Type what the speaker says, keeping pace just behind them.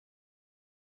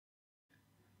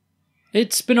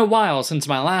It's been a while since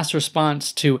my last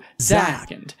response to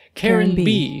Zach and Karen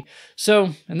B. So,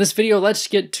 in this video, let's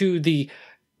get to the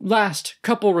last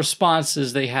couple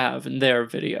responses they have in their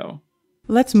video.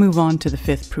 Let's move on to the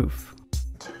fifth proof.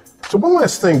 So one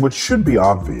last thing, which should be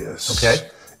obvious,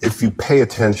 if you pay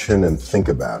attention and think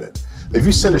about it. If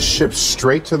you send a ship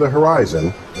straight to the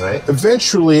horizon,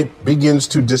 eventually it begins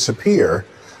to disappear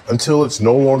until it's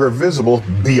no longer visible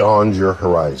beyond your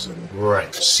horizon.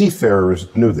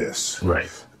 Seafarers knew this.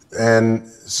 And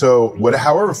so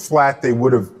however flat they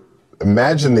would have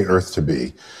imagined the Earth to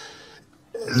be,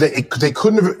 they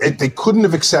couldn't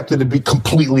have accepted it to be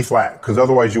completely flat, because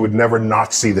otherwise you would never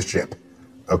not see the ship.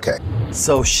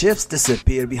 So ships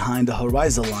disappear behind the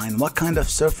horizon line. What kind of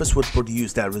surface would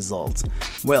produce that result?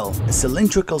 Well, a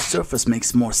cylindrical surface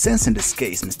makes more sense in this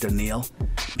case, Mr. Neil,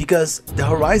 because the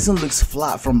horizon looks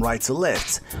flat from right to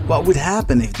left. What would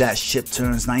happen if that ship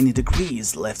turns 90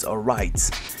 degrees left or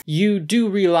right? You do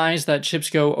realize that ships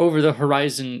go over the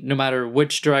horizon no matter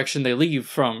which direction they leave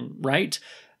from, right?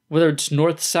 Whether it's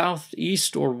north, south,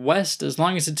 east, or west, as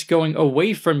long as it's going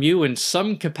away from you in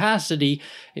some capacity,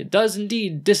 it does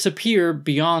indeed disappear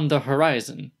beyond the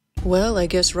horizon. Well, I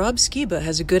guess Rob Skiba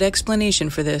has a good explanation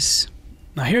for this.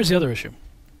 Now here's the other issue.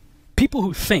 People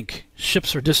who think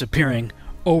ships are disappearing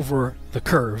over the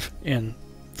curve in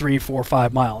 3, 4,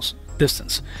 5 miles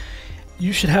distance,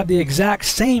 you should have the exact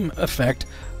same effect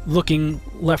looking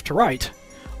left to right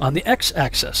on the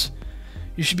x-axis.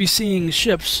 You should be seeing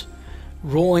ships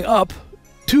rolling up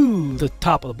to the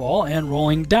top of the ball and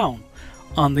rolling down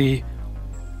on the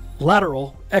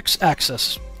lateral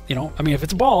x-axis. You know, I mean, if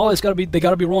it's a ball, they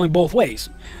gotta be rolling both ways,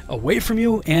 away from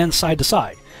you and side to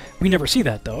side. We never see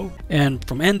that though, and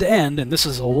from end to end, and this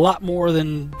is a lot more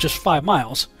than just 5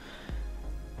 miles,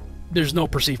 there's no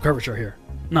perceived curvature here.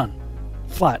 None.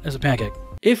 Flat as a pancake.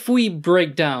 If we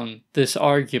break down this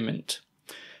argument,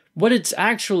 what it's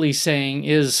actually saying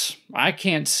is, I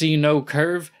can't see no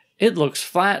curve, it looks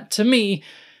flat to me,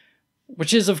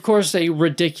 which is of course a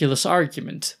ridiculous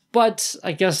argument. But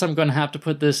I guess I'm going to have to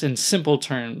put this in simple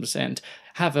terms and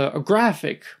have a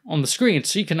graphic on the screen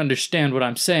so you can understand what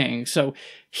I'm saying. So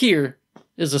here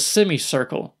is a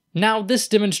semicircle. Now this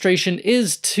demonstration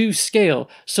is to scale,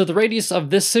 so the radius of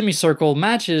this semicircle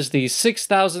matches the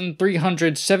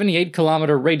 6,378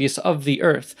 kilometer radius of the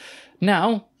Earth.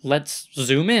 Now let's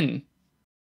zoom in.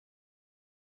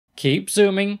 Keep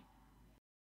zooming.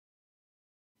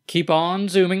 Keep on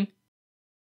zooming.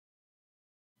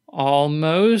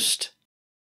 Almost.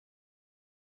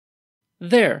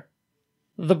 There.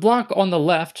 The block on the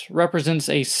left represents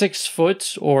a 6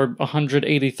 foot or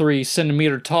 183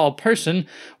 centimeter tall person,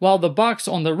 while the box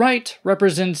on the right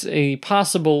represents a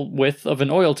possible width of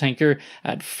an oil tanker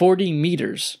at 40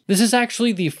 meters. This is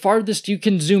actually the farthest you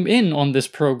can zoom in on this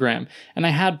program, and I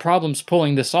had problems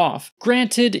pulling this off.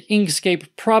 Granted, Inkscape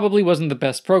probably wasn't the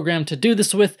best program to do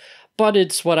this with, but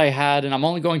it's what I had, and I'm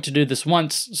only going to do this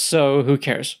once, so who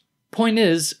cares? Point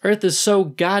is, Earth is so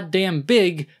goddamn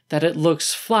big that it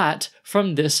looks flat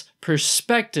from this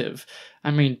perspective.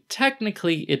 I mean,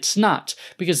 technically it's not,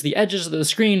 because the edges of the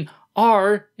screen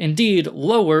are indeed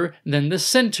lower than the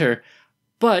center,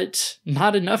 but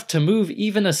not enough to move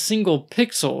even a single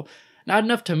pixel. Not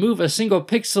enough to move a single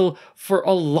pixel for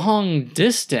a long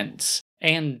distance,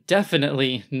 and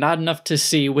definitely not enough to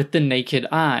see with the naked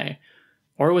eye.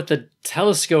 Or with a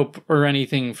telescope or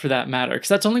anything for that matter, because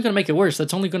that's only going to make it worse.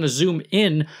 That's only going to zoom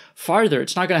in farther.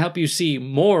 It's not going to help you see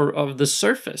more of the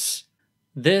surface.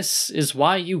 This is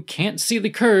why you can't see the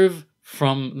curve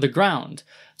from the ground.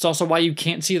 It's also why you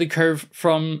can't see the curve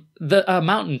from the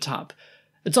mountaintop.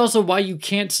 It's also why you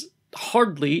can't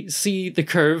hardly see the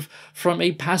curve from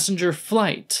a passenger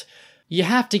flight. You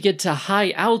have to get to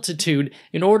high altitude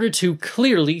in order to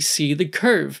clearly see the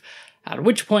curve. At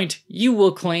which point, you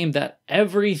will claim that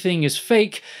everything is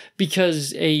fake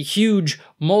because a huge,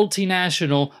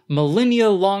 multinational,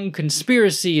 millennia-long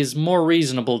conspiracy is more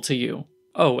reasonable to you.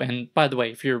 Oh, and by the way,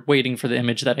 if you're waiting for the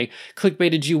image that I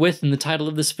clickbaited you with in the title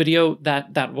of this video,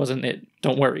 that wasn't it.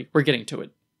 Don't worry, we're getting to it.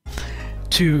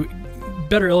 To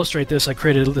better illustrate this, I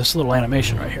created this little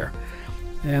animation right here.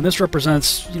 And this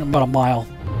represents, about a mile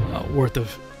worth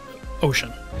of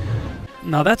ocean.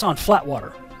 Now that's on flat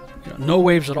water. No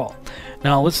waves at all.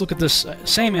 Now let's look at this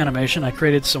same animation. I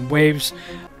created some waves.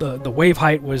 The wave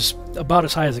height was about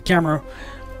as high as the camera,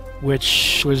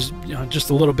 which was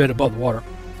just a little bit above the water.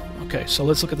 Okay, so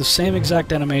let's look at the same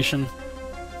exact animation,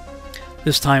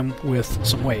 this time with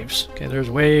some waves. Okay, there's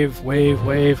wave, wave,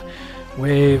 wave,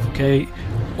 wave. Okay,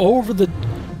 over the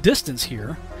distance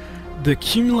here, the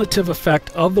cumulative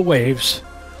effect of the waves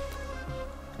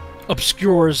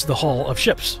obscures the hull of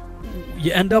ships.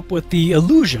 you end up with the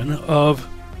illusion of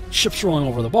ships rolling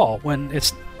over the ball when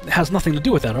it has nothing to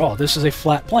do with that at all. This is a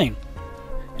flat plane.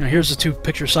 You know, here's the two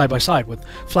pictures side by side with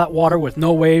flat water with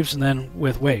no waves and then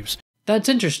with waves. That's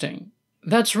interesting.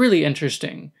 That's really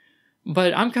interesting.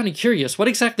 But I'm kind of curious, what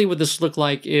exactly would this look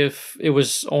like if it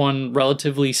was on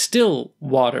relatively still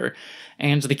water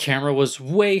and the camera was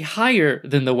way higher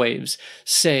than the waves,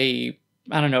 say,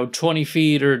 I don't know, 20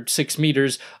 feet or 6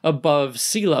 meters above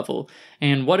sea level?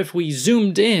 And what if we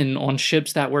zoomed in on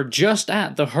ships that were just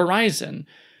at the horizon?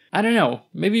 I don't know.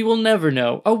 Maybe we'll never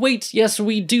know. Oh wait, yes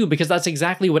we do, because that's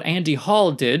exactly what Andy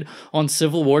Hall did on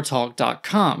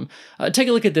CivilWarTalk.com. Take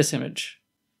a look at this image.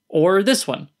 Or this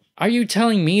one. Are you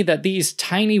telling me that these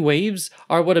tiny waves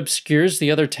are what obscures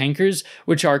the other tankers,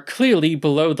 which are clearly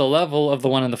below the level of the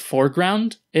one in the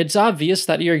foreground? It's obvious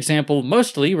that your example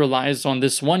mostly relies on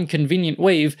this one convenient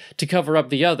wave to cover up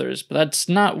the others, but that's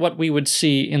not what we would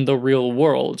see in the real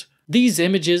world. These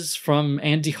images from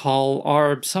Andy Hall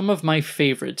are some of my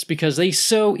favorites because they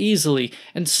so easily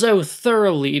and so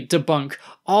thoroughly debunk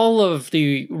all of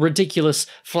the ridiculous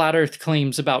flat earth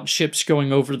claims about ships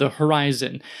going over the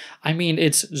horizon. I mean,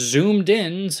 it's zoomed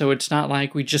in, so it's not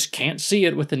like we just can't see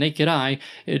it with the naked eye.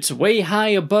 It's way high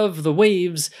above the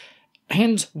waves,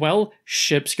 and, well,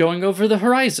 ships going over the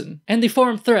horizon. And the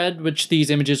forum thread, which these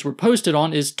images were posted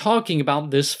on, is talking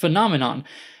about this phenomenon.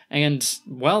 And,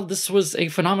 well, this was a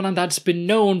phenomenon that's been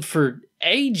known for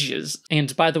ages.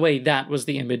 And by the way, that was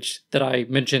the image that I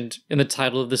mentioned in the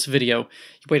title of this video.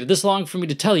 You waited this long for me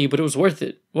to tell you, but it was worth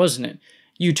it, wasn't it?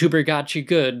 YouTuber got you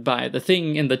good by the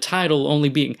thing in the title only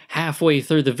being halfway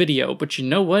through the video, but you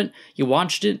know what? You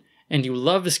watched it, and you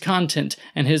love his content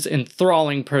and his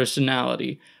enthralling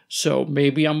personality. So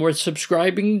maybe I'm worth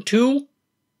subscribing to?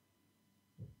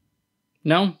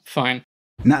 No? Fine.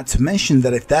 Not to mention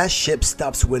that if that ship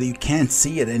stops where you can't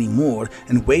see it anymore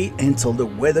and wait until the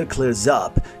weather clears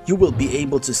up, you will be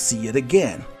able to see it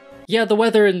again. Yeah, the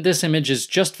weather in this image is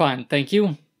just fine, thank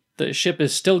you. The ship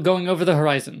is still going over the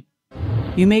horizon.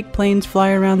 You make planes fly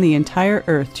around the entire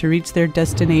Earth to reach their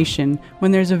destination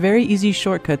when there's a very easy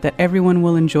shortcut that everyone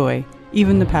will enjoy,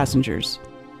 even the passengers.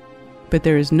 But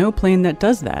there is no plane that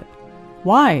does that.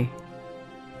 Why?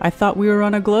 I thought we were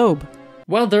on a globe.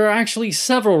 Well, there are actually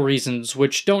several reasons,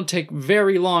 which don't take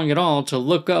very long at all to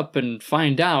look up and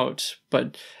find out,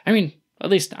 but, I mean, at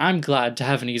least I'm glad to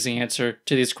have an easy answer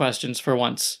to these questions for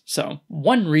once. So,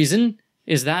 one reason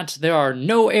is that there are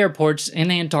no airports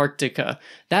in Antarctica.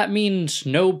 That means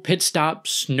no pit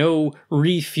stops, no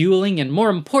refueling, and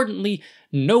more importantly,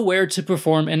 nowhere to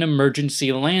perform an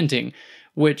emergency landing,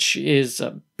 which is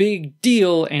a big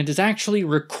deal and is actually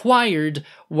required,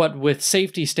 what with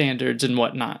safety standards and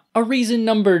whatnot. A reason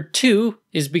number 2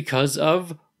 is because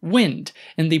of wind.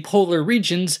 In the polar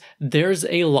regions, there's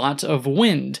a lot of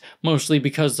wind, mostly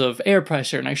because of air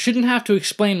pressure, and I shouldn't have to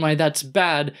explain why that's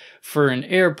bad for an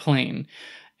airplane.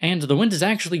 And the wind is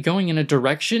actually going in a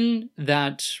direction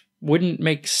that wouldn't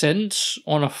make sense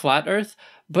on a flat Earth,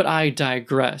 but I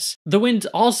digress. The wind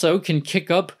also can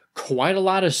kick up quite a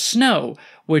lot of snow,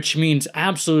 which means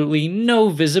absolutely no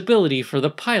visibility for the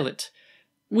pilot,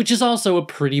 which is also a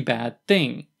pretty bad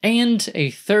thing. And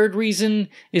a third reason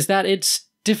is that it's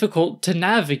difficult to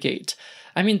navigate.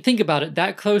 I mean, think about it,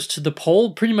 that close to the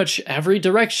pole, pretty much every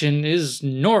direction is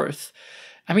north.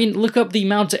 I mean, look up the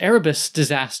Mount Erebus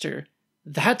disaster.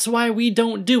 That's why we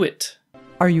don't do it.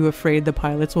 Are you afraid the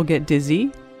pilots will get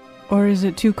dizzy? Or is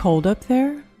it too cold up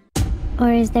there?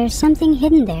 Or is there something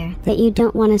hidden there that you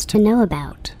don't want us to know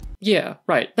about? Yeah,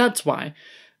 right, that's why.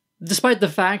 Despite the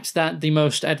fact that the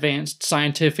most advanced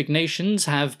scientific nations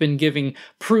have been giving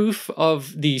proof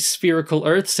of the spherical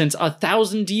Earth since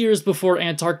 1,000 years before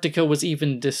Antarctica was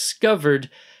even discovered,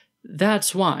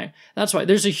 that's why. That's why.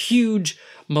 There's a huge,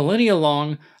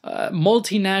 millennia-long,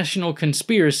 multinational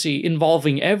conspiracy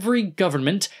involving every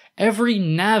government, every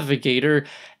navigator,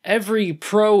 every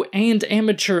pro and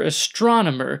amateur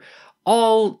astronomer,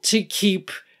 all to keep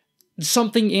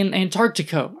something in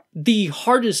Antarctica, the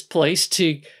hardest place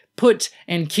to put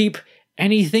and keep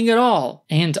anything at all.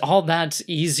 And all that's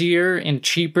easier and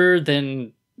cheaper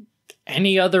than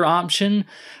any other option,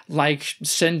 like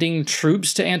sending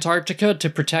troops to Antarctica to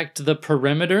protect the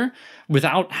perimeter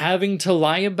without having to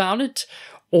lie about it,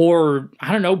 or,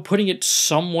 I don't know, putting it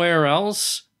somewhere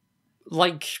else,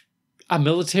 like a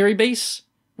military base,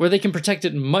 where they can protect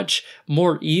it much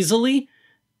more easily.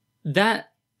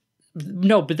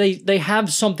 No, but they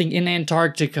have something in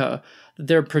Antarctica that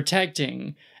they're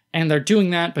protecting, and they're doing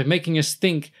that by making us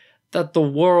think that the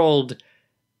world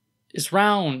is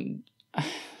round.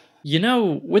 You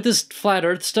know, with this flat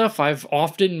earth stuff, I've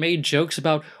often made jokes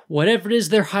about whatever it is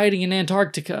they're hiding in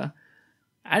Antarctica.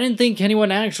 I didn't think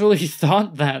anyone actually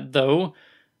thought that, though.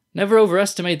 Never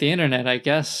overestimate the internet, I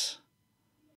guess.